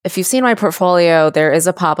if you've seen my portfolio, there is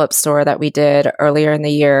a pop-up store that we did earlier in the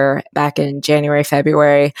year, back in January,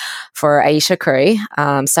 February, for Aisha Curry,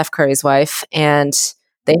 Steph Curry's wife. And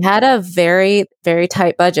they had a very, very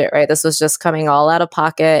tight budget, right? This was just coming all out of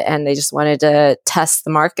pocket, and they just wanted to test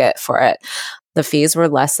the market for it. The fees were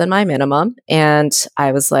less than my minimum. And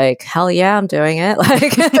I was like, hell yeah, I'm doing it.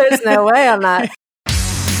 Like, there's no way I'm not.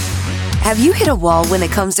 Have you hit a wall when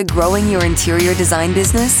it comes to growing your interior design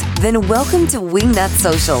business? Then welcome to Wingnut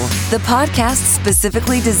Social, the podcast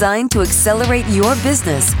specifically designed to accelerate your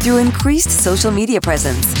business through increased social media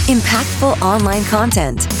presence, impactful online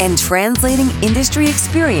content, and translating industry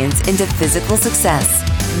experience into physical success.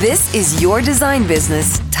 This is your design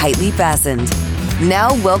business tightly fastened.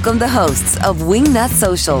 Now welcome the hosts of Wingnut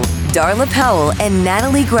Social, Darla Powell and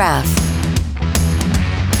Natalie Graff.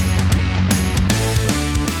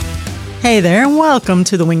 Hey there, and welcome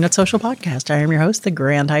to the Wingnut Social Podcast. I am your host, the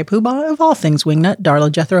Grand High Poobah of all things Wingnut,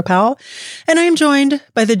 Darla Jethro Powell, and I am joined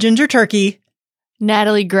by the Ginger Turkey,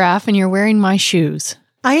 Natalie Graff, and you're wearing my shoes.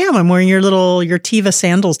 I am. I'm wearing your Tiva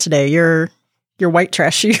sandals today. Your white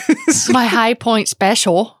trash shoes. My High Point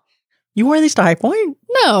special. You wore these to High Point?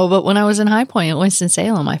 No, but when I was in High Point at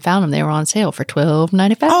Winston-Salem, I found them. They were on sale for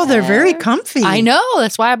 $12.95. Oh, they're very comfy. I know.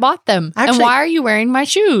 That's why I bought them. Actually, and why are you wearing my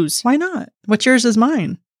shoes? Why not? What's yours is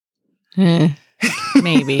mine.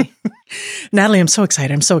 Maybe. Natalie, I'm so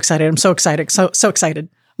excited. I'm so excited.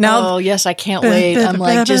 Now, oh, yes, I can't wait. I'm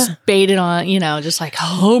like just baited on, just like,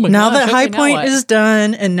 oh my God. Now that High Point is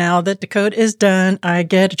done and now that Dakota is done, I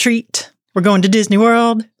get a treat. We're going to Disney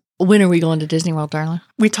World. When are we going to Disney World, darling?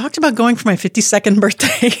 We talked about going for my 52nd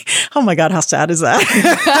birthday. Oh my God, how sad is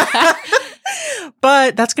that?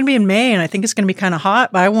 But that's going to be in May, and I think it's going to be kind of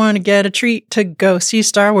hot, but I want to get a treat to go see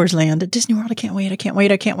Star Wars Land at Disney World. I can't wait.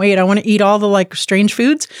 I want to eat all the strange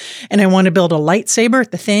foods, and I want to build a lightsaber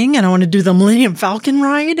at the thing, and I want to do the Millennium Falcon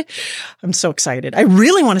ride. I'm so excited. I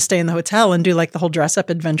really want to stay in the hotel and do the whole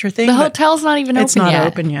dress-up adventure thing. The hotel's not even open yet. It's not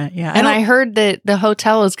open yet, yeah. And I heard that the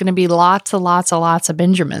hotel is going to be lots of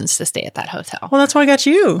Benjamins to stay at that hotel. Well, that's why I got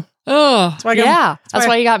you. Oh, that's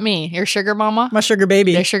why you got me. Your sugar mama? My sugar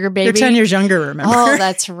baby. Your sugar baby. You're 10 years younger, remember? Oh,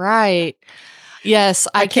 that's right. Yes,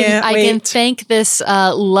 I can thank this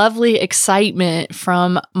lovely excitement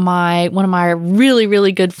from one of my really,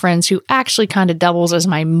 really good friends who actually kind of doubles as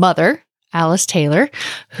my mother, Alice Taylor,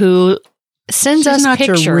 who sends us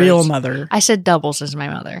pictures. She's not your real mother. I said doubles as my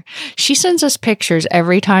mother. She sends us pictures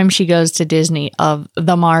every time she goes to Disney of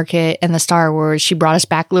the market and the Star Wars. She brought us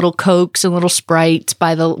back little Cokes and little Sprites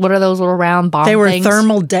by what are those little round bomb things? They were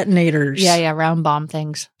thermal detonators. Yeah, round bomb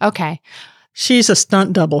things. Okay. She's a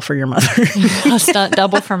stunt double for your mother. A stunt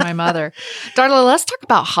double for my mother. Darla, let's talk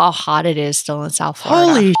about how hot it is still in South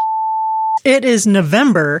Florida. Holy it is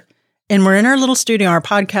November. And we're in our little studio, our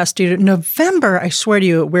podcast studio. November, I swear to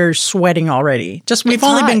you, we're sweating already. We've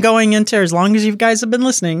only been going into as long as you guys have been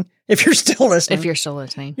listening, if you're still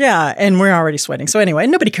listening. Yeah, and we're already sweating. So anyway,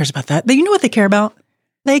 nobody cares about that. You know what they care about?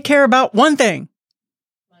 They care about one thing.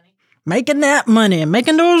 Money. Making that money and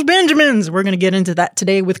making those Benjamins. We're going to get into that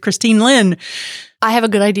today with Christine Lynn. I have a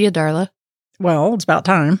good idea, Darla. Well, it's about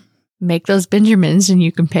time. Make those Benjamins and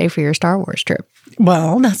you can pay for your Star Wars trip.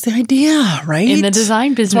 Well, that's the idea, right? In the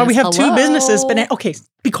design business. That's why we have two businesses. But okay,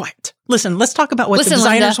 be quiet. Listen, let's talk about what the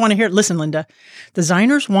designers want to hear. Listen, Linda.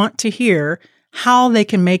 Designers want to hear how they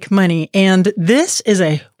can make money. And this is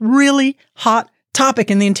a really hot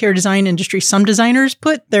topic in the interior design industry. Some designers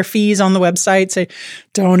put their fees on the website, say,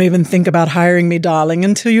 don't even think about hiring me, darling,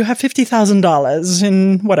 until you have $50,000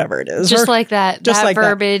 and whatever it is. Just like that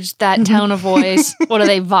verbiage, that tone of voice. What do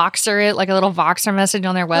they Voxer it? Like a little Voxer message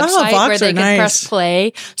on their website where they can press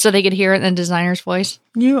play so they could hear it in the designer's voice.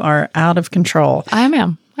 You are out of control. I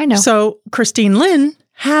am. I know. So Christine Lynn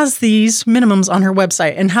has these minimums on her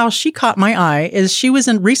website. And how she caught my eye is she was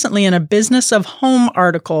recently in a Business of Home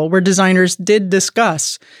article where designers did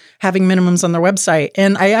discuss having minimums on their website.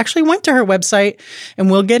 And I actually went to her website,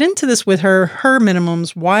 and we'll get into this with her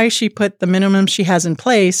minimums, why she put the minimums she has in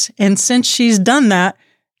place. And since she's done that,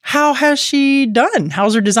 how has she done?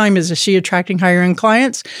 How's her design business? Is she attracting higher-end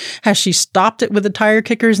clients? Has she stopped it with the tire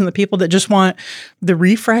kickers and the people that just want the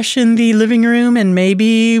refresh in the living room, and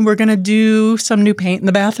maybe we're going to do some new paint in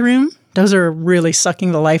the bathroom? Those are really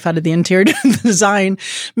sucking the life out of the interior design.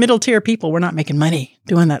 Middle-tier people, we're not making money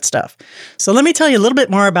doing that stuff. So let me tell you a little bit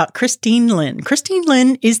more about Christine Lynn. Christine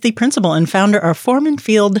Lynn is the principal and founder of Foreman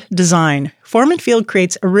Field Design. Foreman Field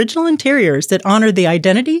creates original interiors that honor the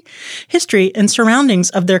identity, history, and surroundings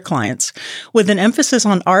of their clients. With an emphasis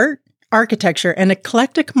on art, architecture, and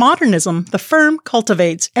eclectic modernism, the firm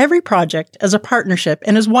cultivates every project as a partnership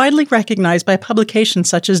and is widely recognized by publications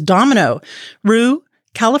such as Domino, Rue,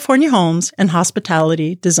 California homes, and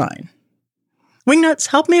hospitality design. Wingnuts,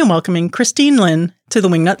 help me in welcoming Christine Lynn to the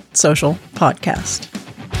Wingnut Social podcast.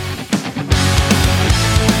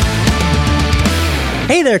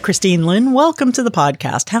 Hey there, Christine Lynn. Welcome to the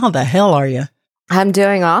podcast. How the hell are you? I'm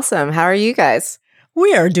doing awesome. How are you guys?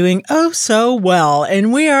 We are doing oh so well,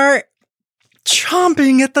 and we are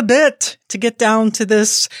chomping at the bit to get down to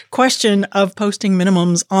this question of posting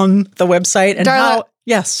minimums on the website and Darla, how.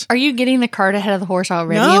 Yes. Are you getting the cart ahead of the horse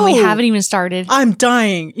already? No. And we haven't even started. I'm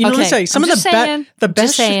dying. You know, let's say some of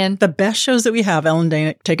the best shows that we have, Ellen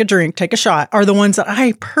Danick, Take a Drink, Take a Shot, are the ones that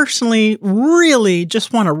I personally really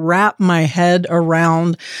just want to wrap my head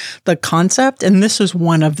around the concept. And this is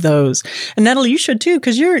one of those. And Natalie, you should too,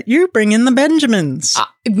 because you bring in the Benjamins.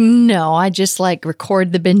 No, I just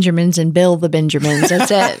record the Benjamins and bill the Benjamins.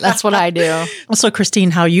 That's it. That's what I do. Also, Christine,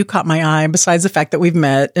 how you caught my eye, besides the fact that we've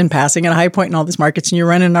met in passing at High Point and all these markets and you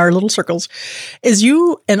run in our little circles, is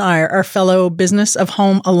you and I are fellow Business of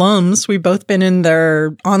Home alums. We've both been in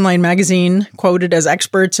their online magazine, quoted as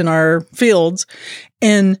experts in our fields.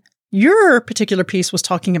 And your particular piece was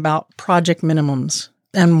talking about project minimums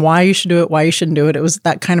and why you should do it, why you shouldn't do it. It was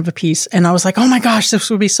that kind of a piece. And I was like, oh my gosh, this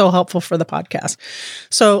would be so helpful for the podcast.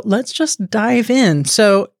 So let's just dive in.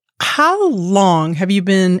 So how long have you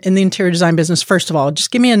been in the interior design business? First of all,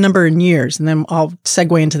 just give me a number in years and then I'll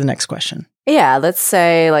segue into the next question. Yeah, let's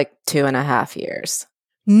say 2.5 years.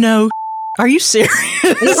 No, are you serious?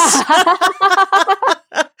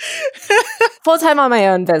 Full-time on my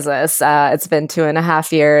own business. It's been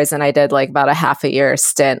 2.5 years and I did about a half a year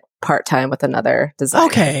stint part-time with another designer.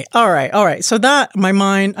 Okay. All right. So that, my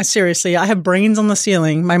mind, seriously, I have brains on the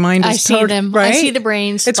ceiling. My mind is I see them. Right? I see the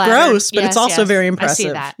brains. It's splattered. gross, but it's also very impressive. I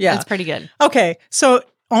see that. Yeah. That's pretty good. Okay. So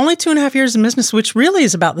only 2.5 years in business, which really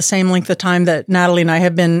is about the same length of time that Natalie and I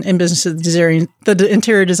have been in business at the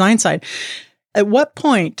interior design side. At what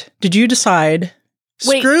point did you decide,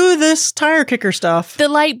 screw this tire kicker stuff? The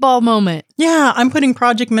light bulb moment. Yeah, I'm putting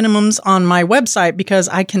project minimums on my website because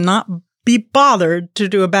I cannot be bothered to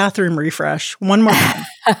do a bathroom refresh one more time.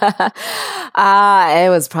 It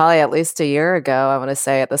was probably at least a year ago, I want to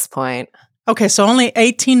say at this point. Okay, so only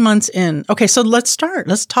 18 months in. Okay, so let's start.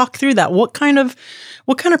 Let's talk through that. What kind of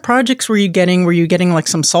projects were you getting? Were you getting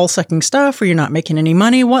some soul-sucking stuff? Were you not making any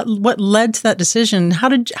money? What led to that decision? How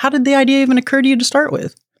did the idea even occur to you to start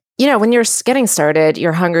with? When you're getting started,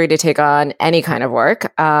 you're hungry to take on any kind of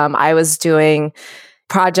work. I was doing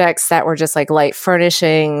projects that were just light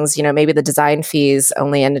furnishings, maybe the design fees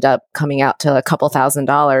only ended up coming out to a couple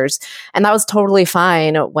 $1,000s. And that was totally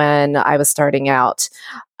fine when I was starting out.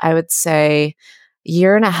 I would say a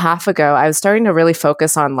year and a half ago, I was starting to really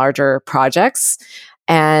focus on larger projects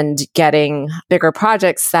and getting bigger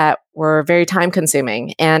projects that were very time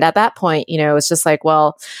consuming. And at that point, it was just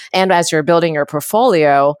and as you're building your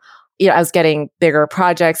portfolio, I was getting bigger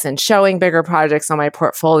projects and showing bigger projects on my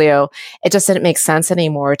portfolio. It just didn't make sense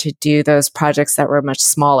anymore to do those projects that were much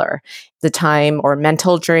smaller. The time or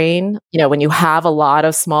mental drain, when you have a lot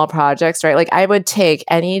of small projects, right? I would take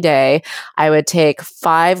any day, I would take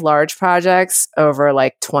 5 large projects over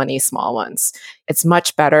 20 small ones. It's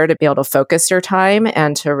much better to be able to focus your time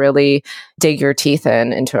and to really dig your teeth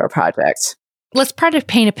into a project. Let's try to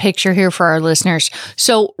paint a picture here for our listeners.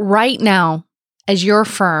 So right now, as your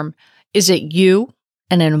firm, is it you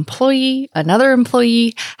and an employee, another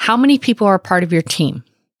employee? How many people are part of your team?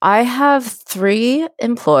 I have 3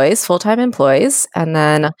 employees, full-time employees, and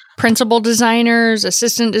then principal designers,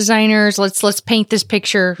 assistant designers. Let's paint this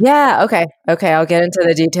picture. Yeah. Okay. I'll get into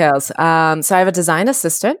the details. So I have a design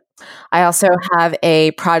assistant. I also have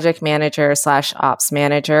a project manager / ops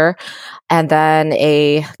manager, and then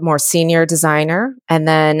a more senior designer. And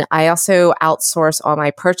then I also outsource all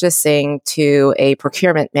my purchasing to a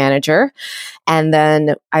procurement manager. And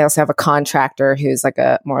then I also have a contractor who's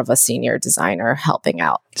more of a senior designer helping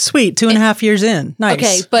out. Sweet. 2.5 years in. Nice.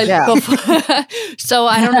 Okay. But before, so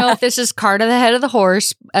I don't know if this is cart ahead of the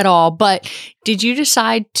horse at all, but did you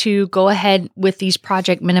decide to go ahead with these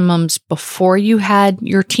project minimums before you had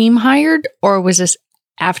your team hired, or was this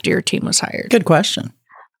after your team was hired? Good question.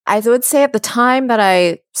 I would say at the time that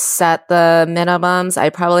I set the minimums, I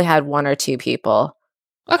probably had 1 or 2 people.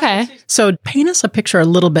 Okay. So paint us a picture a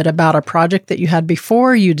little bit about a project that you had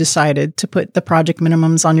before you decided to put the project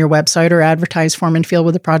minimums on your website or advertise form and field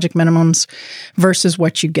with the project minimums versus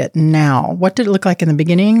what you get now. What did it look like in the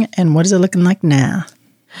beginning and what is it looking like now?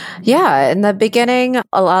 Yeah. In the beginning,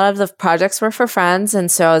 a lot of the projects were for friends. And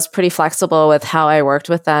so I was pretty flexible with how I worked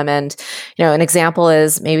with them. And, an example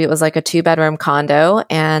is maybe it was like a 2-bedroom condo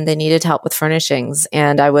and they needed help with furnishings.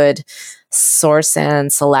 And I would source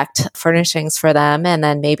and select furnishings for them. And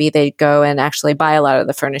then maybe they'd go and actually buy a lot of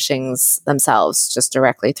the furnishings themselves just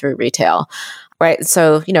directly through retail. Right.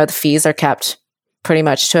 So, the fees are kept pretty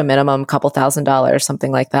much to a minimum, couple $1,000s,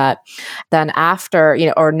 something like that. Then after,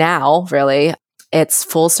 or now really, it's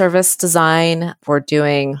full service design. We're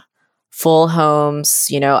doing full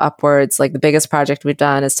homes, upwards. Like the biggest project we've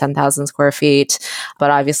done is 10,000 square feet,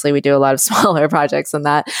 but obviously we do a lot of smaller projects than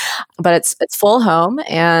that. But it's full home,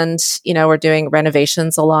 and we're doing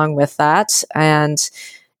renovations along with that, and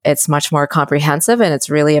it's much more comprehensive, and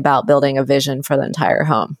it's really about building a vision for the entire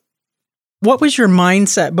home. What was your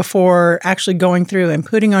mindset before actually going through and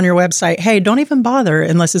putting on your website, hey, don't even bother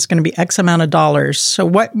unless it's going to be X amount of dollars? So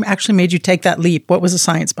what actually made you take that leap? What was the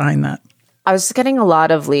science behind that? I was getting a lot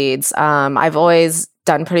of leads. I've always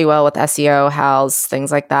done pretty well with SEO, Houzz,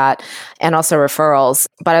 things like that, and also referrals.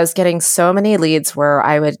 But I was getting so many leads where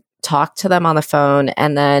I would talk to them on the phone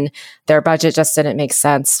and then their budget just didn't make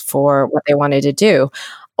sense for what they wanted to do.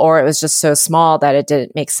 Or it was just so small that it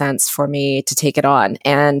didn't make sense for me to take it on.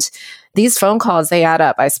 And these phone calls, they add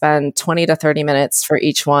up. I spend 20 to 30 minutes for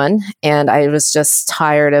each one. And I was just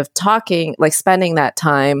tired of spending that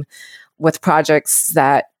time with projects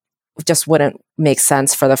that just wouldn't make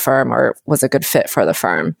sense for the firm or was a good fit for the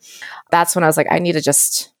firm. That's when I was like, I need to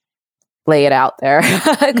just lay it out there,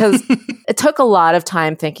 because it took a lot of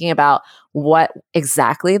time thinking about what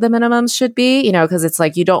exactly the minimums should be, because it's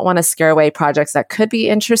like you don't want to scare away projects that could be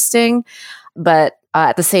interesting, but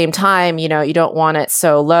at the same time, you don't want it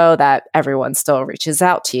so low that everyone still reaches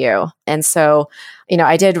out to you. And so,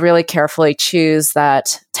 I did really carefully choose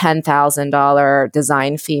that $10,000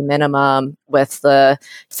 design fee minimum with the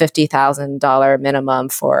 $50,000 minimum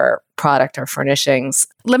for product or furnishings.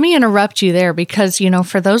 Let me interrupt you there because,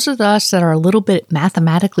 for those of us that are a little bit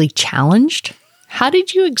mathematically challenged, how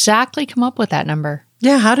did you exactly come up with that number?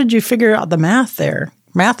 Yeah, how did you figure out the math there?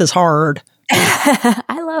 Math is hard.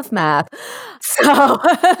 I love math. So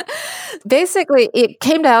basically, it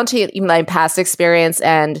came down to my past experience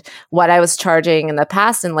and what I was charging in the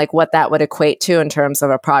past and like what that would equate to in terms of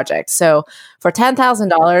a project. So for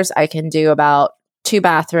 $10,000, I can do about 2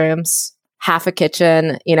 bathrooms, half a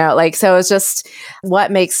kitchen, so it's just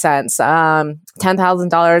what makes sense.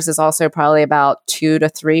 $10,000 is also probably about 2 to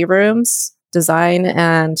 3 rooms. Design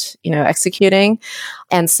and, executing.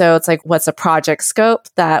 And so it's like, what's a project scope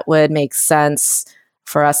that would make sense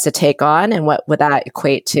for us to take on? And what would that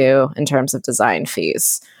equate to in terms of design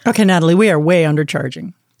fees? Okay, Natalie, we are way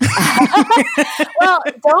undercharging. Well,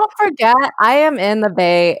 don't forget, I am in the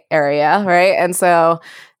Bay Area, right? And so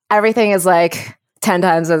everything is like 10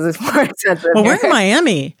 times as more expensive. Well, we're in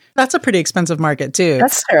Miami. That's a pretty expensive market too.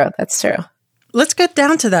 That's true. Let's get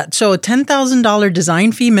down to that. So a $10,000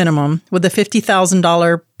 design fee minimum with a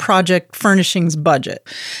 $50,000 project furnishings budget.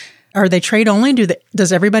 Are they trade only?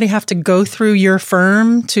 Does everybody have to go through your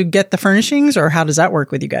firm to get the furnishings, or how does that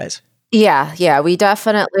work with you guys? Yeah. We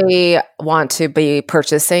definitely want to be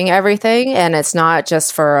purchasing everything. And it's not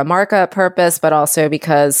just for a markup purpose, but also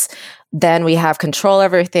because then we have control of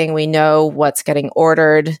everything. We know what's getting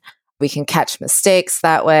ordered. We can catch mistakes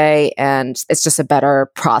that way, and it's just a better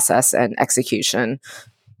process and execution.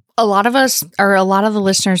 A lot of us, or a lot of the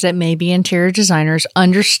listeners that may be interior designers,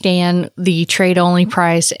 understand the trade-only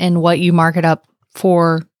price and what you mark it up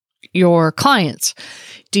for your clients.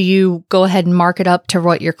 Do you go ahead and mark it up to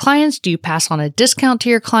what your clients? Do you pass on a discount to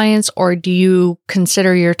your clients? Or do you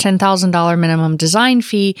consider your $10,000 minimum design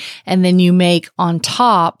fee and then you make on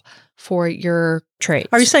top for your trades?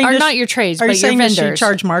 Are you saying not your trades, but your vendors? You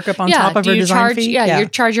charge markup on top of her design fee? Yeah, you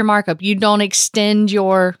charge your markup. You don't extend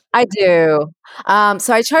your... I do.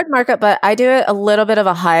 So I charge markup, but I do it a little bit of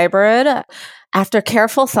a hybrid. After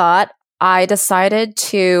careful thought, I decided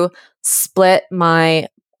to split my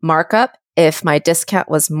markup if my discount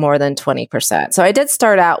was more than 20%. So I did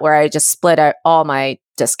start out where I just split out all my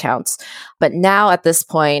discounts. But now at this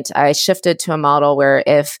point, I shifted to a model where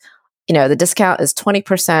if the discount is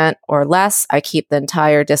 20% or less, I keep the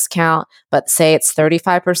entire discount. But say it's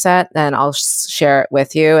 35%, then I'll share it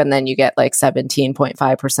with you. And then you get like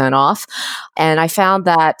 17.5% off. And I found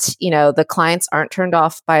that, the clients aren't turned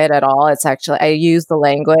off by it at all. It's actually, I use the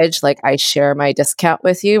language like I share my discount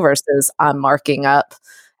with you versus I'm marking up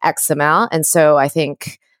X amount. And so I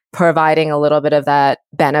think providing a little bit of that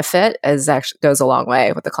benefit goes a long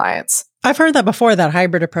way with the clients. I've heard that before, that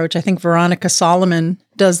hybrid approach. I think Veronica Solomon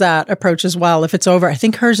does that approach as well. If it's over, I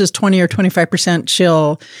think hers is 20 or 25%.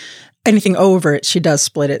 She'll anything over it, she does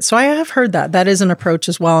split it. So I have heard that. That is an approach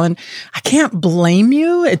as well. And I can't blame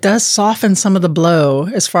you. It does soften some of the blow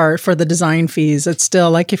as far for the design fees. It's still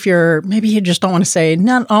like if maybe you just don't want to say,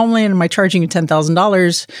 not only am I charging you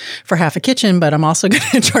 $10,000 for half a kitchen, but I'm also going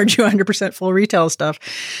to charge you 100% full retail stuff.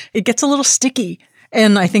 It gets a little sticky.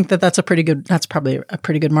 And I think that's probably a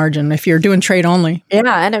pretty good margin if you're doing trade only.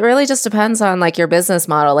 Yeah. And it really just depends on like your business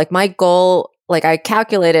model. Like my goal, like I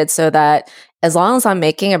calculated so that as long as I'm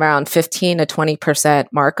making around 15 to 20%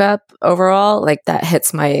 markup overall, like that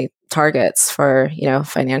hits my targets for,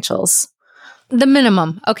 financials. The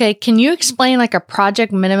minimum. Okay. Can you explain like a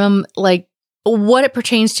project minimum, like what it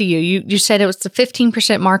pertains to you? You said it was the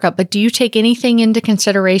 15% markup, but do you take anything into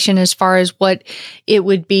consideration as far as what it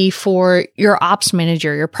would be for your ops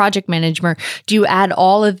manager, your project manager? Do you add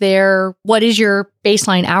all of what is your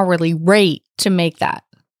baseline hourly rate to make that?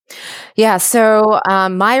 Yeah. So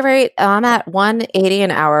my rate, I'm at $180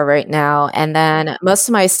 an hour right now. And then most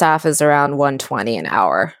of my staff is around $120 an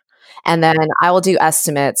hour. And then I will do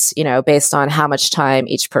estimates, based on how much time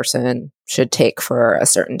each person should take for a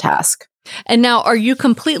certain task. And now, are you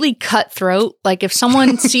completely cutthroat? Like if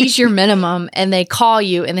someone sees your minimum and they call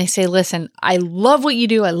you and they say, listen, I love what you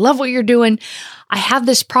do. I love what you're doing. I have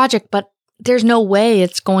this project, but there's no way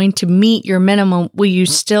it's going to meet your minimum. Will you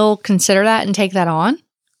still consider that and take that on?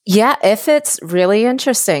 Yeah, if it's really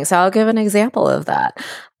interesting. So I'll give an example of that.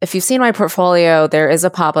 If you've seen my portfolio, there is a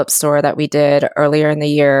pop-up store that we did earlier in the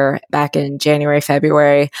year, back in January,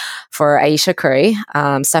 February, for Ayesha Curry,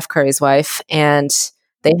 Steph Curry's wife. And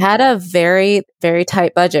they had a very, very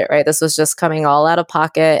tight budget, right? This was just coming all out of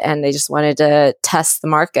pocket, and they just wanted to test the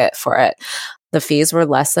market for it. The fees were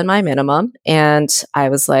less than my minimum. And I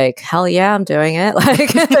was like, hell yeah, I'm doing it.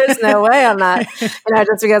 Like, there's no way I'm not,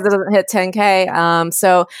 just because it doesn't hit 10K.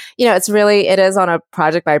 So, it is on a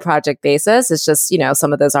project by project basis. It's just,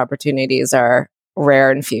 some of those opportunities are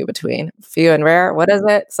rare and few between. Few and rare. What is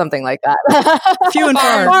it? Something like that. Few and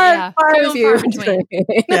far. Far and few between.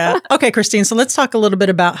 Yeah. Okay, Christine. So let's talk a little bit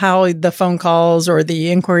about how the phone calls or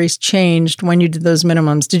the inquiries changed when you did those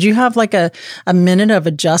minimums. Did you have like a minute of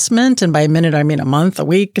adjustment? And by a minute, I mean a month, a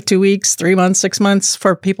week, 2 weeks, 3 months, 6 months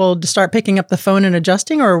for people to start picking up the phone and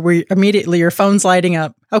adjusting, or were immediately your phone's lighting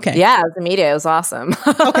up? Okay. Yeah, it was immediate. It was awesome.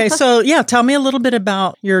 Okay. So tell me a little bit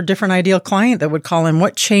about your different ideal client that would call in.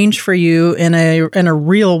 What changed for you in a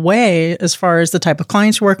real way as far as the type of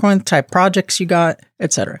clients you work with, type of projects you got,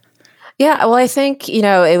 et cetera? Yeah, well, I think,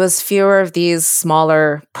 it was fewer of these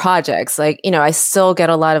smaller projects. Like, I still get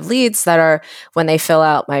a lot of leads that are, when they fill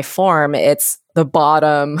out my form, it's the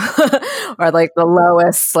bottom or like the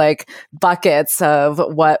lowest like buckets of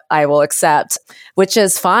what I will accept, which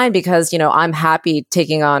is fine because, I'm happy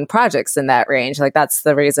taking on projects in that range. Like that's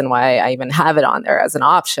the reason why I even have it on there as an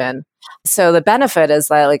option. So the benefit is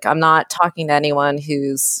that like, I'm not talking to anyone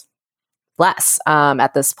who's less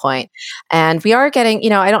at this point. And we are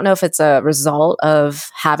getting, I don't know if it's a result of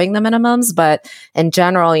having the minimums, but in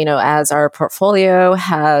general, as our portfolio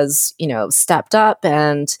has, stepped up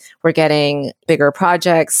and we're getting bigger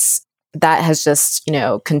projects, that has just,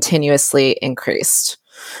 continuously increased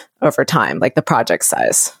over time, like the project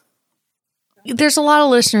size. There's a lot of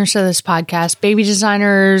listeners to this podcast, baby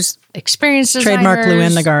designers, experienced designers. Trademark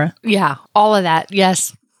Luann Nagara. Yeah, all of that.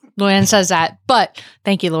 Yes. Luann says that, but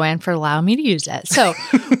thank you, Luann, for allowing me to use that. So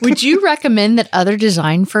would you recommend that other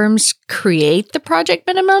design firms create the project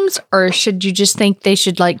minimums, or should you just think they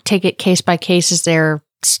should like take it case by case as they're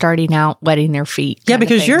starting out, wetting their feet? Yeah,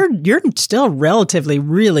 because you're still relatively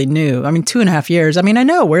really new. I mean, 2.5 years. I mean, I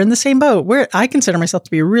know we're in the same boat. I consider myself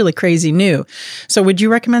to be really crazy new. So would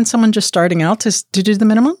you recommend someone just starting out to do the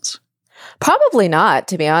minimums? Probably not,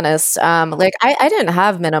 to be honest. I didn't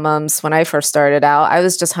have minimums when I first started out. I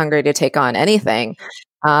was just hungry to take on anything.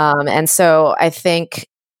 And so I think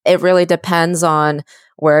it really depends on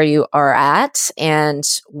where you are at and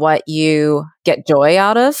what you get joy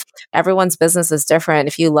out of. Everyone's business is different.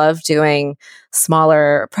 If you love doing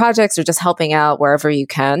smaller projects or just helping out wherever you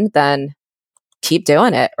can, then keep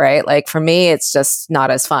doing it, right? Like for me, it's just not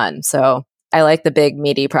as fun. So I like the big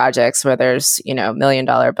meaty projects where there's, $1 million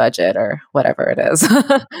budget or whatever it is.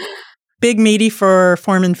 Big meaty for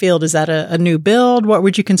Foreman Field. Is that a new build? What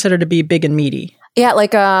would you consider to be big and meaty? Yeah,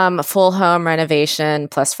 like full home renovation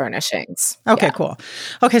plus furnishings. Okay, yeah. Cool.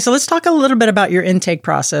 Okay, so let's talk a little bit about your intake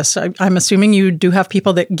process. I'm assuming you do have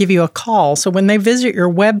people that give you a call. So when they visit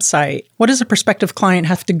your website, what does a prospective client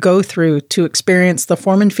have to go through to experience the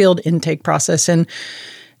Foreman Field intake process? And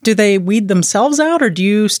do they weed themselves out, or do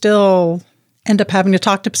you still end up having to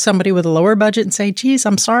talk to somebody with a lower budget and say, geez,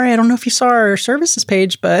 I'm sorry, I don't know if you saw our services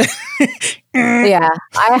page, but yeah,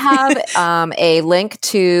 I have a link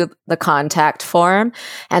to the contact form.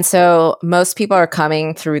 And so most people are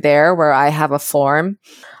coming through there where I have a form.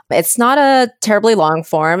 It's not a terribly long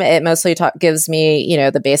form. It mostly gives me,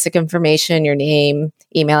 the basic information, your name,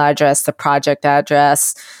 email address, the project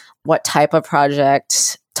address, what type of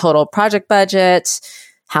project, total project budget,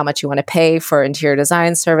 how much you want to pay for interior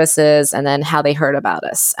design services, and then how they heard about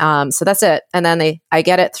us. So that's it. And then I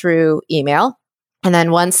get it through email. And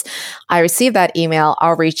then once I receive that email,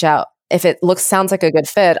 I'll reach out. If it sounds like a good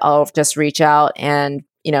fit, I'll just reach out and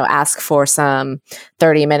ask for some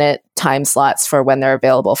 30-minute time slots for when they're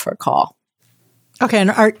available for a call. Okay.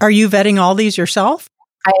 And are you vetting all these yourself?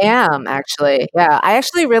 I am, actually. Yeah. I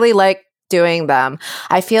actually really like doing them.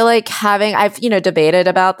 I feel like I've debated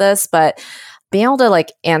about this, but being able to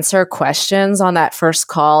answer questions on that first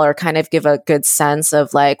call or kind of give a good sense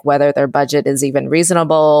of whether their budget is even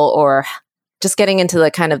reasonable, or just getting into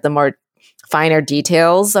the kind of the more finer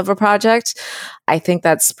details of a project, I think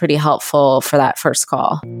that's pretty helpful for that first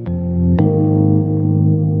call.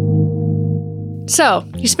 So,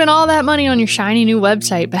 you spent all that money on your shiny new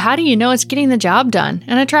website, but how do you know it's getting the job done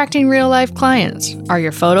and attracting real-life clients? Are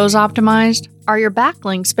your photos optimized? Are your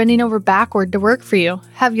backlinks bending over backward to work for you?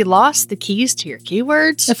 Have you lost the keys to your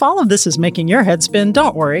keywords? If all of this is making your head spin,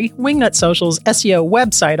 don't worry. Wingnut Social's SEO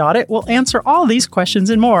website audit will answer all these questions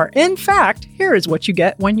and more. In fact, here is what you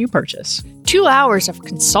get when you purchase. 2 hours of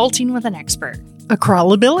consulting with an expert. A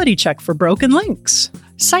crawlability check for broken links.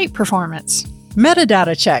 Site performance.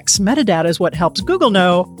 Metadata checks. Metadata is what helps Google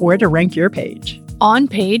know where to rank your page.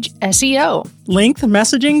 On-page SEO. Length,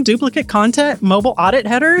 messaging, duplicate content, mobile audit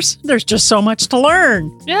headers. There's just so much to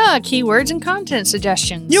learn. Yeah, keywords and content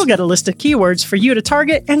suggestions. You'll get a list of keywords for you to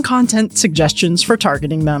target and content suggestions for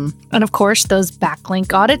targeting them. And of course, those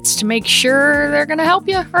backlink audits to make sure they're going to help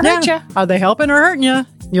you or hurt you. Are they helping or hurting you?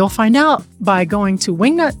 You'll find out by going to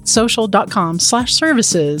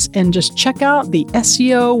wingnutsocial.com/services and just check out the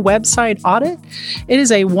SEO website audit. It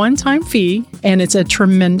is a one-time fee and it's a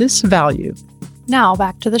tremendous value. Now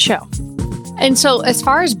back to the show. And so as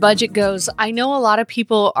far as budget goes, I know a lot of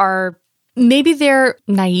people maybe they're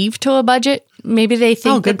naive to a budget. Maybe they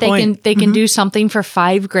think that they can do something for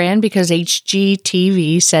 $5,000 because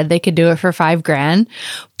HGTV said they could do it for $5,000.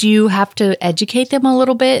 Do you have to educate them a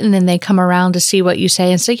little bit and then they come around to see what you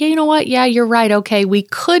say and say, yeah, you know what? Yeah, you're right. Okay, we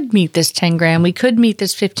could meet this $10,000. We could meet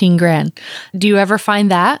this $15,000. Do you ever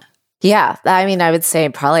find that? Yeah. I mean, I would say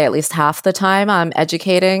probably at least half the time I'm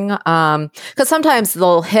educating, because sometimes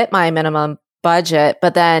they'll hit my minimum budget,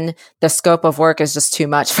 but then the scope of work is just too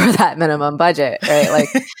much for that minimum budget, right?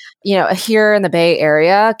 Here in the Bay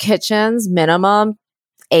Area, kitchens, minimum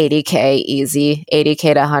 $80K easy,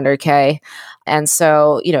 $80K to $100K. And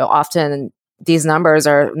so, often these numbers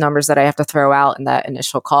are numbers that I have to throw out in that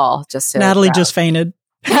initial call. Natalie just fainted.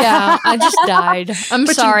 Yeah, I just died. I'm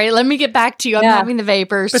sorry. Let me get back to you. I'm having the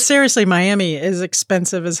vapors. But seriously, Miami is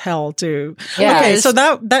expensive as hell too. Yeah. Okay, so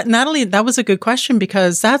that Natalie, that was a good question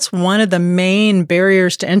because that's one of the main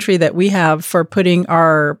barriers to entry that we have for putting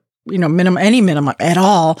our any minimum at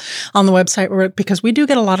all on the website, because we do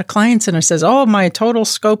get a lot of clients and it says, oh, my total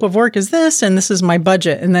scope of work is this, and this is my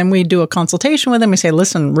budget. And then we do a consultation with them. We say,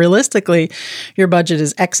 listen, realistically, your budget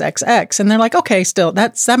is XXX. And they're like, okay, still,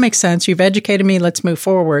 that makes sense. You've educated me. Let's move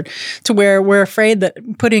forward. To where we're afraid that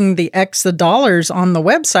putting the dollars on the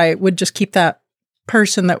website would just keep that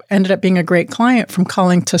person that ended up being a great client from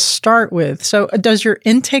calling to start with. So does your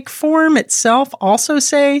intake form itself also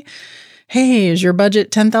say, hey, is your budget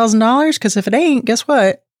 $10,000? Because if it ain't, guess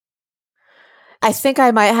what? I think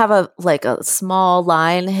I might have a small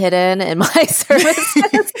line hidden in my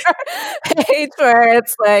services page where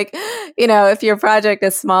it's if your project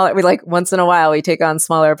is smaller, we once in a while we take on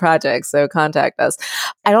smaller projects, so contact us.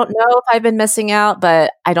 I don't know if I've been missing out,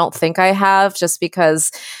 but I don't think I have, just because,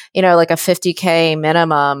 a $50K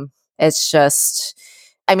minimum, it's just,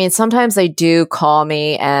 sometimes they do call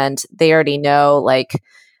me and they already know,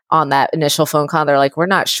 on that initial phone call, they're like, we're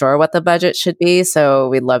not sure what the budget should be, so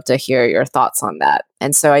we'd love to hear your thoughts on that.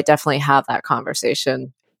 And so I definitely have that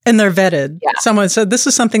conversation. And they're vetted. Yeah. Someone said this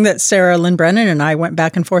is something that Sarah Lynn Brennan and I went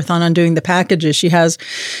back and forth on doing the packages. She has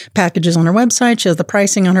packages on her website. She has the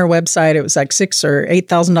pricing on her website. It was $6,000 or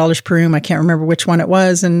 $8,000 per room. I can't remember which one it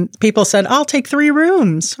was. And people said, I'll take 3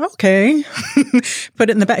 rooms. Okay. Put it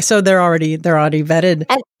in the back. So they're already vetted.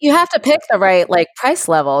 And you have to pick the right price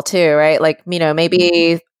level too, right?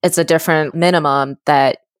 Maybe it's a different minimum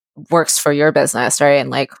that works for your business, right? And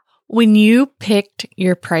When you picked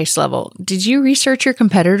your price level, did you research your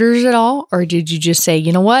competitors at all? Or did you just say,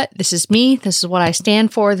 you know what, this is me, this is what I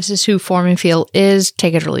stand for, this is who Form & Feel is,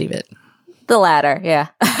 take it or leave it? The latter, yeah.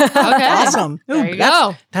 Okay. Awesome. There you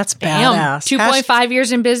go. That's badass. 2.5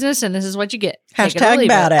 years in business, and this is what you get. Hashtag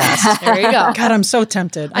badass. There you go. God, I'm so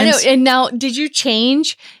tempted. I know. And now, did you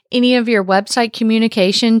change any of your website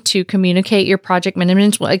communication to communicate your project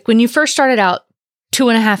minimums? Like when you first started out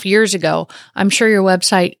 2.5 years ago, I'm sure your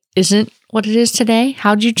website isn't what it is today.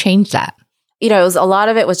 How did you change that? It was a lot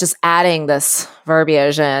of it was just adding this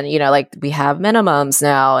verbiage and, like we have minimums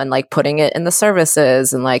now and like putting it in the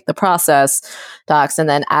services and like the process docs and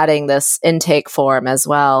then adding this intake form as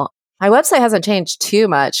well. My website hasn't changed too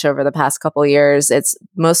much over the past couple of years. It's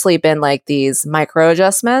mostly been like these micro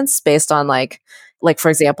adjustments based on like for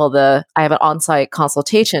example, I have an on-site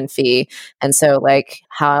consultation fee. And so like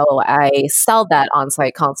how I sell that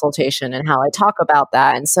on-site consultation and how I talk about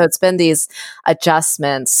that. And so it's been these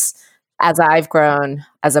adjustments as I've grown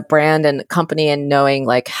as a brand and company and knowing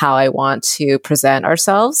like how I want to present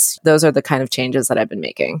ourselves. Those are the kind of changes that I've been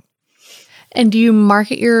making. And do you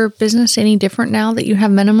market your business any different now that you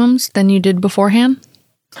have minimums than you did beforehand?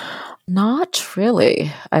 Not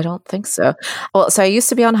really. I don't think so. Well, so I used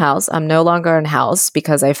to be on Houzz. I'm no longer on Houzz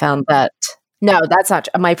because I found that, no, that's not,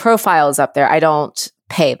 my profile is up there. I don't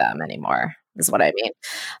pay them anymore is what I mean.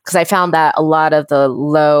 Because I found that a lot of the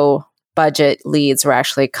low budget leads were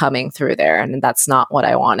actually coming through there, and that's not what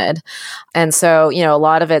I wanted. And so, a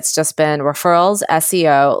lot of it's just been referrals,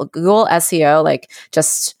 SEO, Google SEO, like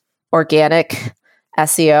just organic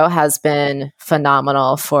SEO has been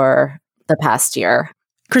phenomenal for the past year.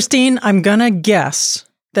 Christine, I'm going to guess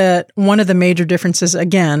that one of the major differences,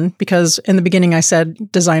 again, because in the beginning I said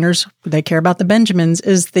designers, they care about the Benjamins,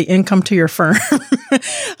 is the income to your firm.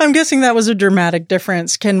 I'm guessing that was a dramatic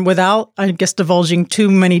difference. Without, I guess, divulging too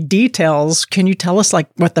many details, can you tell us like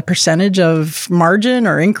what the percentage of margin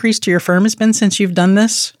or increase to your firm has been since you've done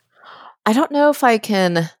this? I don't know if I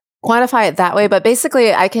can quantify it that way, but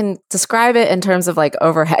basically I can describe it in terms of like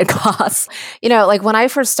overhead costs. Like when I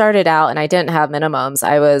first started out and I didn't have minimums,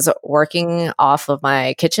 I was working off of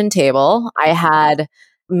my kitchen table. I had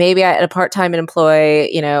a part-time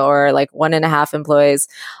employee, or like 1.5 employees.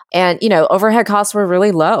 And, overhead costs were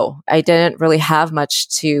really low. I didn't really have much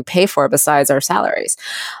to pay for besides our salaries.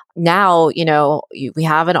 Now, we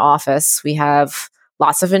have an office, we have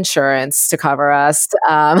lots of insurance to cover us.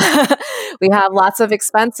 We have lots of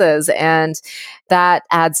expenses and that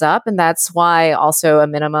adds up. And that's why also a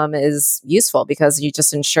minimum is useful because you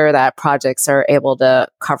just ensure that projects are able to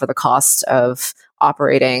cover the cost of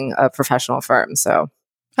operating a professional firm. So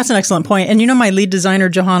that's an excellent point. And my lead designer,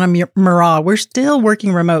 Johanna Murrah, we're still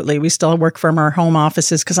working remotely. We still work from our home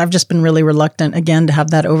offices because I've just been really reluctant, again, to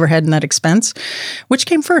have that overhead and that expense. Which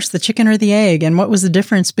came first, the chicken or the egg? And what was the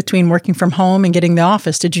difference between working from home and getting the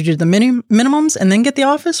office? Did you do the minimums and then get the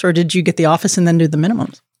office? Or did you get the office and then do the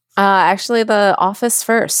minimums? Actually, the office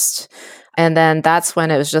first. And then that's when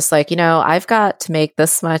it was just like, I've got to make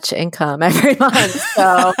this much income every month.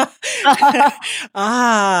 So, it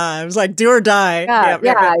was like do or die.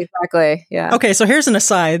 Yeah, exactly. Yeah. Okay. So here's an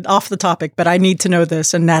aside off the topic, but I need to know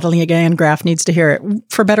this and Natalie Ann Graff needs to hear it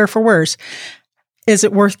for better or for worse. Is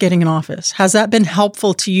it worth getting an office? Has that been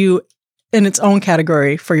helpful to you in its own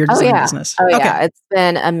category for your design business? Oh, okay. Yeah. It's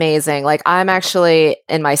been amazing. Like I'm actually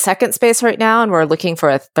in my second space right now and we're looking for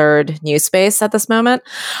a third new space at this moment.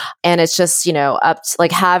 And it's just, up to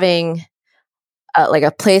like having like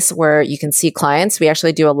a place where you can see clients. We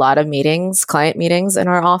actually do a lot of client meetings in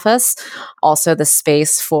our office. Also the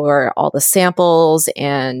space for all the samples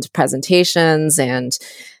and presentations and,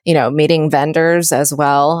 meeting vendors as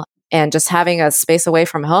well. And just having a space away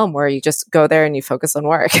from home where you just go there and you focus on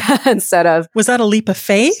work instead of... Was that a leap of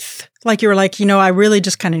faith? Like you were like, I really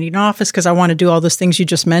just kind of need an office because I want to do all those things you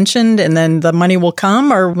just mentioned and then the money will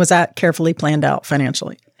come? Or was that carefully planned out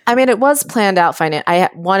financially? I mean, it was planned out. I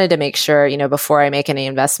wanted to make sure, before I make any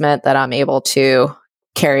investment that I'm able to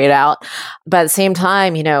carry it out. But at the same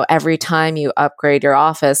time, every time you upgrade your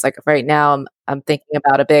office, like right now I'm thinking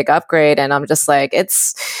about a big upgrade and I'm just like,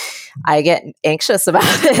 I get anxious about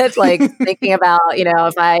it, like thinking about,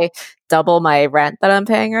 if I double my rent that I'm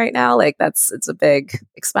paying right now, like it's a big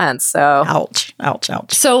expense. So ouch.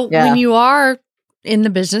 So when you are in the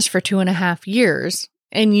business for 2.5 years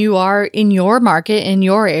and you are in your market, in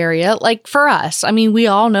your area, like for us, I mean, we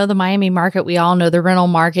all know the Miami market. We all know the rental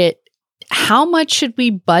market. How much should we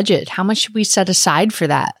budget? How much should we set aside for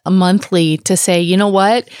that monthly to say, you know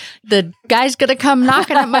what, the guy's going to come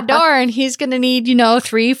knocking at my door and he's going to need, $3, $4,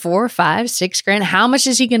 $5, $6 grand. How much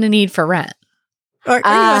is he going to need for rent? Are you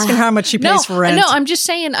asking how much she pays for rent? No, I'm just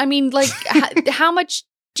saying, I mean, like, how much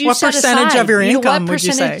do you what set aside? What percentage of your income would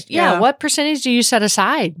you say? Yeah, what percentage do you set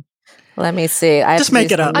aside? Let me see. Just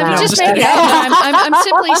make it up. I'm just making it up. I'm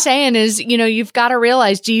simply saying is, you've got to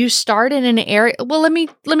realize, do you start in an area? Well, let me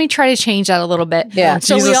try to change that a little bit. Yeah.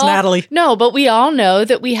 So Jesus, Natalie. No, but we all know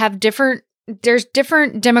that we have there's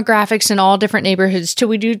different demographics in all different neighborhoods.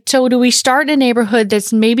 So do we start in a neighborhood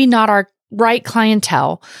that's maybe not our right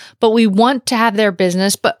clientele, but we want to have their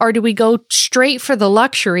business, or do we go straight for the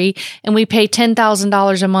luxury and we pay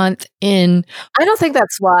 $10,000 a month in? I don't think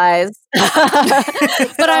that's wise.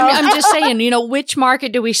 But I'm just saying, which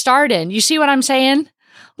market do we start in? You see what I'm saying?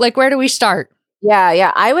 Like, where do we start?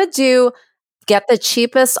 Yeah. I would get the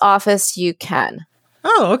cheapest office you can.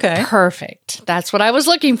 Oh, okay. Perfect. That's what I was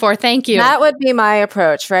looking for. Thank you. That would be my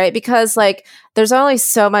approach, right? Because there's only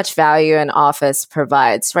so much value an office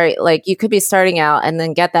provides, right? Like you could be starting out and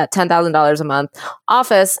then get that $10,000 a month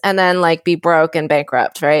office and then be broke and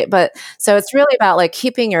bankrupt, right? But so it's really about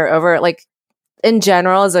keeping your in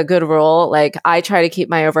general is a good rule. I try to keep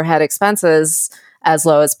my overhead expenses as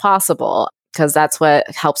low as possible, because that's what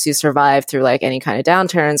helps you survive through any kind of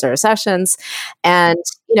downturns or recessions. And,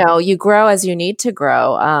 you grow as you need to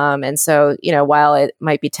grow. And so, while it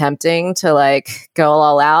might be tempting to go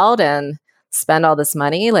all out and spend all this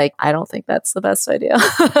money, I don't think that's the best idea.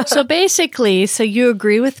 So basically, you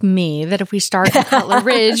agree with me that if we start in Cutler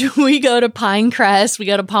Ridge, we go to Pinecrest, we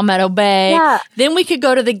go to Palmetto Bay, then we could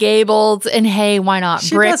go to the Gables, and hey, why not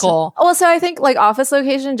Brickell? Well, so I think office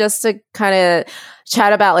location, just to kind of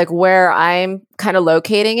chat about where I'm kind of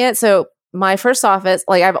locating it. So my first office,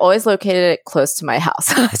 I've always located it close to my house,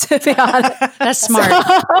 to be honest. That's smart.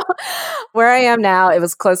 So, where I am now, it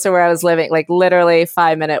was close to where I was living, literally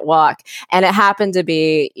 5-minute walk. And it happened to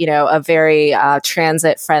be, a very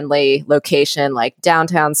transit-friendly location,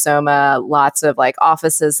 downtown Soma, lots of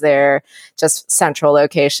offices there, just central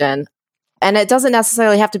location. And it doesn't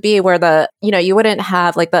necessarily have to be where you wouldn't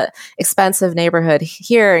have the expensive neighborhood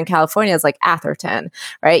here in California is Atherton,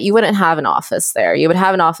 right? You wouldn't have an office there. You would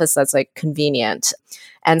have an office that's convenient.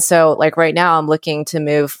 And so right now I'm looking to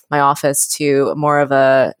move my office to more of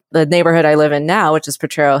the neighborhood I live in now, which is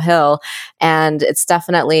Potrero Hill. And it's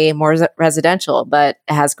definitely more residential, but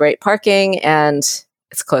it has great parking and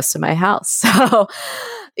it's close to my house. So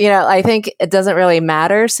I think it doesn't really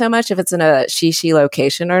matter so much if it's in a she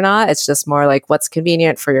location or not. It's just more what's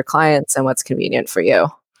convenient for your clients and what's convenient for you.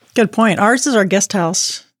 Good point. Ours is our guest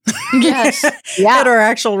house. Yes. At our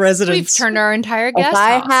actual residence. We've turned our entire guest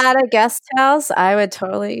house. If I had a guest house, I would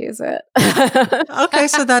totally use it. Okay,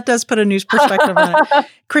 so that does put a new perspective on it.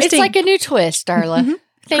 Christine. It's like a new twist, Darla. Mm-hmm.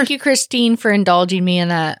 Thank you, Christine, for indulging me in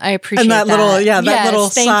that. I appreciate that. And that little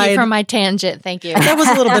thank side. You for my tangent. Thank you. That was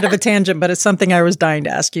a little bit of a tangent, but it's something I was dying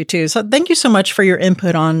to ask you too. So thank you so much for your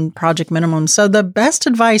input on Project Minimum. So the best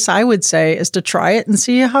advice I would say is to try it and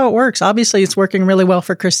see how it works. Obviously, it's working really well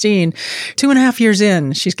for Christine. 2.5 years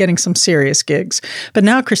in, she's getting some serious gigs. But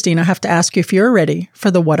now, Christine, I have to ask you if you're ready for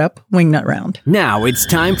the What Up Wingnut round. Now it's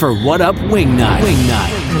time for What Up Wingnut.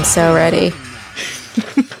 I'm so ready.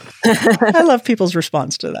 I love people's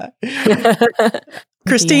response to that.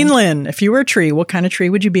 Christine Lynn, if you were a tree, what kind of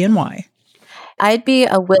tree would you be and why? I'd be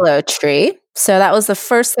a willow tree. So that was the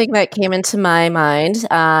first thing that came into my mind.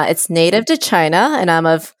 It's native to China, and I'm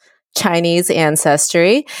of Chinese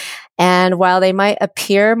ancestry. And while they might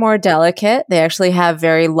appear more delicate, they actually have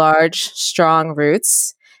very large, strong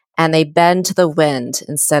roots, and they bend to the wind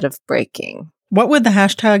instead of breaking. What would the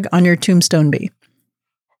hashtag on your tombstone be?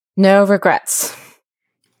 No regrets.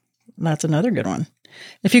 That's another good one.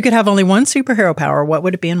 If you could have only one superhero power, what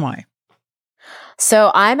would it be and why? So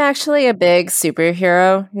I'm actually a big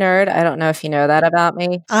superhero nerd. I don't know if you know that about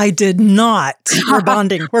me. I did not. We're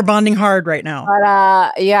bonding. We're bonding hard right now. But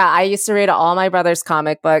I used to read all my brother's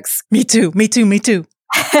comic books. Me too.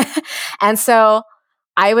 And so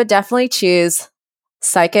I would definitely choose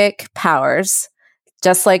psychic powers,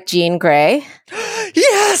 just like Jean Grey.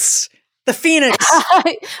 Yes! The Phoenix.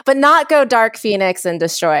 But not go Dark Phoenix and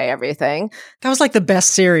destroy everything. That was the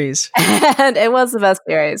best series. And it was the best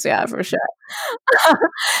series, yeah, for sure.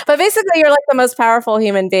 But basically, you're the most powerful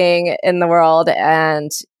human being in the world,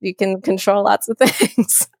 and you can control lots of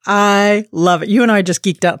things. I love it. You and I just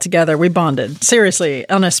geeked out together. We bonded, seriously,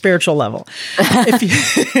 on a spiritual level.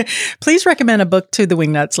 Please recommend a book to the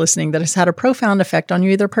Wingnuts listening that has had a profound effect on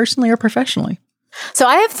you, either personally or professionally. So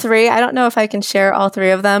I have 3. I don't know if I can share all 3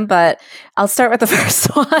 of them, but I'll start with the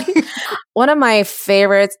first one. One of my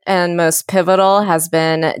favorites and most pivotal has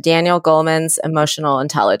been Daniel Goleman's Emotional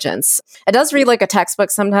Intelligence. It does read like a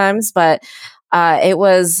textbook sometimes, but it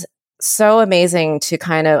was so amazing to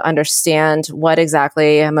kind of understand what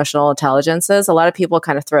exactly emotional intelligence is. A lot of people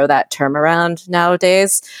kind of throw that term around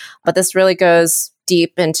nowadays, but this really goes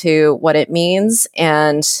deep into what it means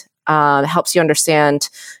and helps you understand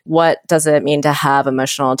what does it mean to have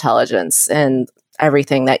emotional intelligence in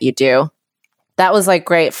everything that you do. That was like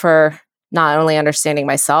great for not only understanding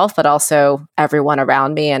myself, but also everyone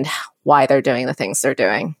around me and why they're doing the things they're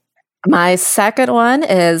doing. My second one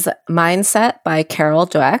is Mindset by Carol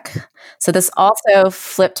Dweck. So this also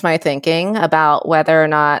flipped my thinking about whether or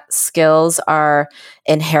not skills are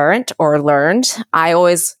inherent or learned. I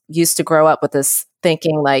always used to grow up with this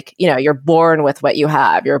thinking like, you're born with what you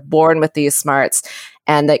have. You're born with these smarts.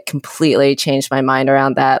 And that completely changed my mind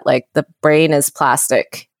around that. Like the brain is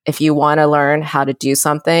plastic. If you want to learn how to do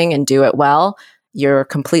something and do it well, you're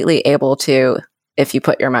completely able to if you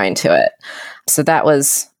put your mind to it. So that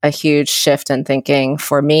was a huge shift in thinking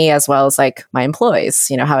for me, as well as like my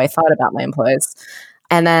employees, how I thought about my employees.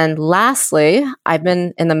 And then lastly, I've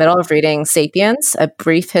been in the middle of reading Sapiens, A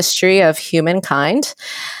Brief History of Humankind.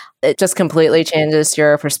 It just completely changes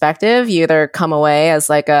your perspective. You either come away as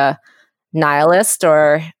like a nihilist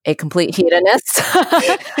or a complete hedonist.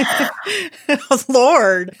 Oh,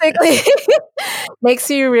 Lord. Makes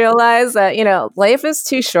you realize that, life is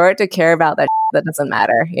too short to care about that doesn't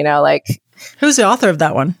matter. Who's the author of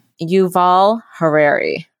that one? Yuval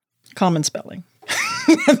Harari. Common spelling.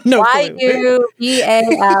 No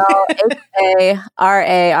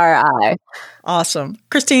Yuvalharari. Awesome.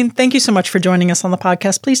 Christine, thank you so much for joining us on the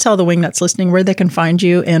podcast. Please tell the Wingnuts listening where they can find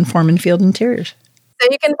you and Foreman Field Interiors. So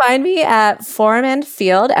you can find me at Foreman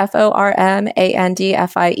Field, FORMANDFIELD,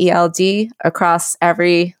 across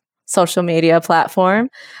every social media platform.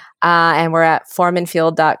 And we're at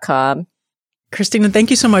foremanfield.com. Christina, thank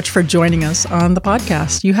you so much for joining us on the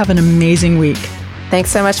podcast. You have an amazing week. Thanks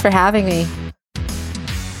so much for having me.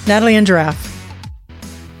 Natalie and Giraffe.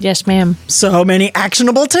 Yes, ma'am. So many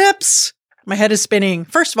actionable tips. My head is spinning.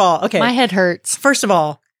 First of all, okay. My head hurts. First of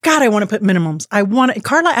all, God, I want to put minimums.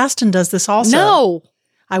 Carla Aston does this also. No.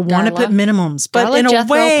 I want to put minimums, but Darla in a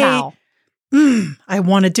Jethro way, Powell. I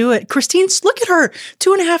want to do it. Christine, look at her,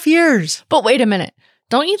 2.5 years. But wait a minute.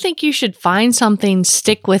 Don't you think you should find something,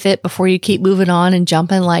 stick with it before you keep moving on and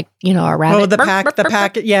jumping like, a rabbit? Oh, the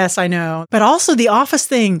packet. Yes, I know. But also the office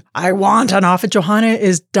thing. I want an office. Johanna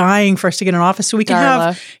is dying for us to get an office so we can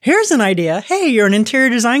have, here's an idea. Hey, you're an interior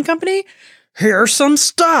design company. Here's some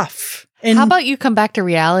stuff. And how about you come back to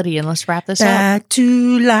reality and let's wrap this up? Back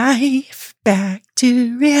to life. Back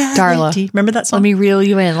to reality. Darla. Remember that song? Let me reel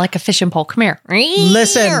you in like a fishing pole. Come here.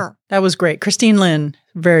 Listen, that was great. Christine Lynn,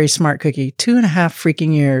 very smart cookie. 2.5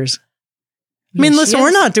 freaking years. I mean, listen, we're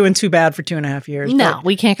not doing too bad for 2.5 years. No,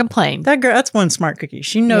 we can't complain. That girl, that's one smart cookie.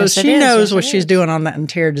 She knows. She knows what she's doing on that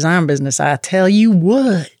interior design business. I tell you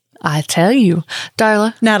what. I tell you,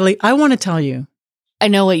 Darla. Natalie, I want to tell you. I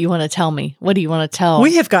know what you want to tell me. What do you want to tell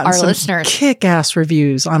we have gotten our some listeners? Kick-ass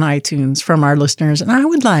reviews on iTunes from our listeners, and I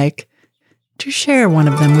would like to share one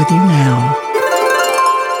of them with you now.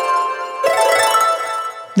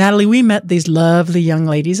 Natalie, we met these lovely young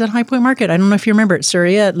ladies at High Point Market. I don't know if you remember it,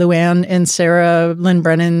 Surya, at Luann and Sarah Lynn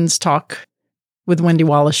Brennan's talk with Wendy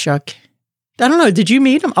Wallace-Shuck. I don't know. Did you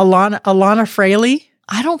meet them? Alana Fraley?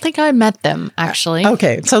 I don't think I met them, actually.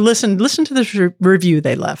 Okay. So listen to this review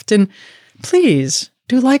they left. And please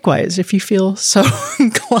do likewise if you feel so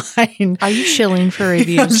inclined. Are you shilling for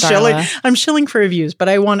reviews, I'm shilling for reviews, but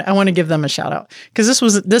I want to give them a shout out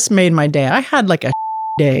because this made my day. I had like a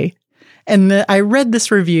day, and I read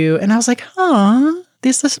this review and I was like,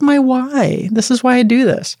 this is my why. This is why I do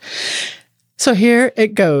this. So here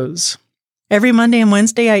it goes. Every Monday and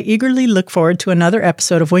Wednesday, I eagerly look forward to another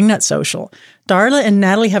episode of Wingnut Social. Darla and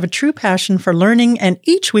Natalie have a true passion for learning, and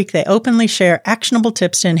each week they openly share actionable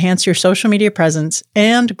tips to enhance your social media presence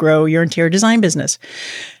and grow your interior design business.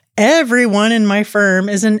 Everyone in my firm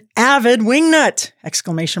is an avid wingnut! !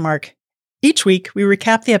 Each week, we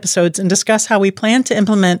recap the episodes and discuss how we plan to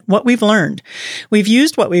implement what we've learned. We've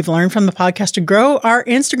used what we've learned from the podcast to grow our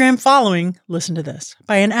Instagram following, listen to this,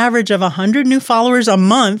 by an average of 100 new followers a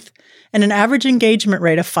month and an average engagement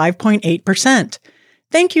rate of 5.8%.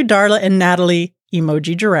 Thank you, Darla and Natalie,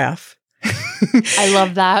 emoji giraffe. I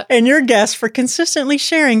love that. And your guests for consistently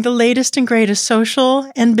sharing the latest and greatest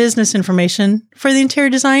social and business information for the interior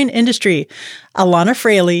design industry. Alana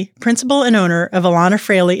Fraley, principal and owner of Alana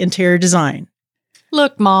Fraley Interior Design.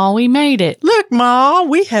 Look, Ma, we made it. Look, Ma,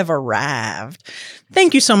 we have arrived.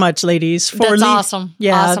 Thank you so much, ladies. That's awesome.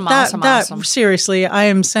 Yeah, awesome. Seriously, I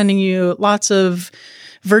am sending you lots of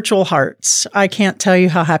Virtual Hearts. I can't tell you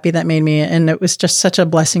how happy that made me. And it was just such a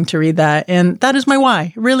blessing to read that. And that is my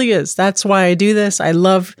why. It really is. That's why I do this. I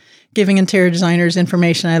love giving interior designers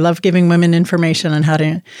information. I love giving women information on how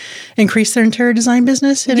to increase their interior design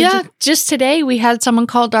business. And just today we had someone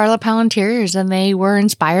call Darla Powell Interiors and they were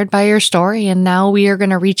inspired by your story. And now we are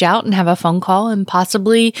going to reach out and have a phone call and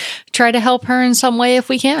possibly try to help her in some way if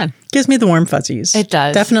we can. Gives me the warm fuzzies. It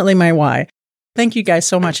does. Definitely my why. Thank you guys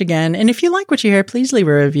so much again. And if you like what you hear, please leave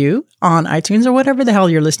a review on iTunes or whatever the hell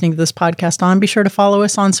you're listening to this podcast on. Be sure to follow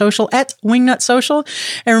us on social at Wingnut Social.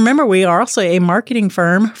 And remember, we are also a marketing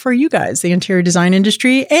firm for you guys, the interior design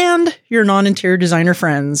industry, and your non-interior designer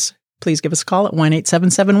friends. Please give us a call at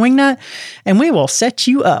 1-877-WINGNUT, and we will set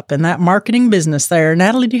you up in that marketing business there.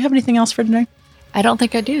 Natalie, do you have anything else for today? I don't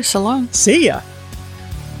think I do. So long. See ya.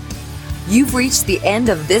 You've reached the end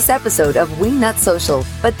of this episode of Wingnut Social,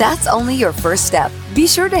 but that's only your first step. Be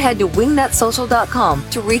sure to head to wingnutsocial.com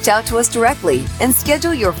to reach out to us directly and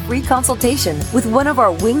schedule your free consultation with one of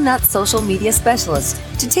our Wingnut social media specialists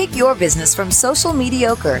to take your business from social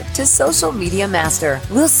mediocre to social media master.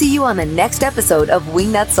 We'll see you on the next episode of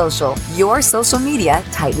Wingnut Social, your social media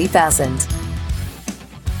tightly fastened.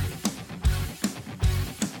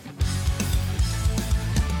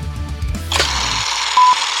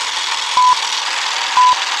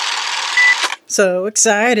 So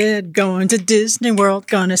excited, going to Disney World,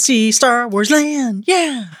 gonna see Star Wars Land,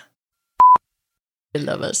 yeah! I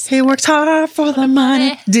love us. He works hard for the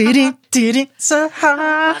money, did it, so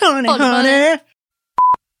hard, honey.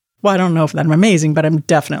 Well, I don't know if I'm amazing, but I'm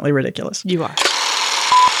definitely ridiculous. You are.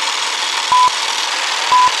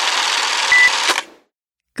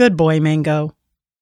 Good boy, Mango.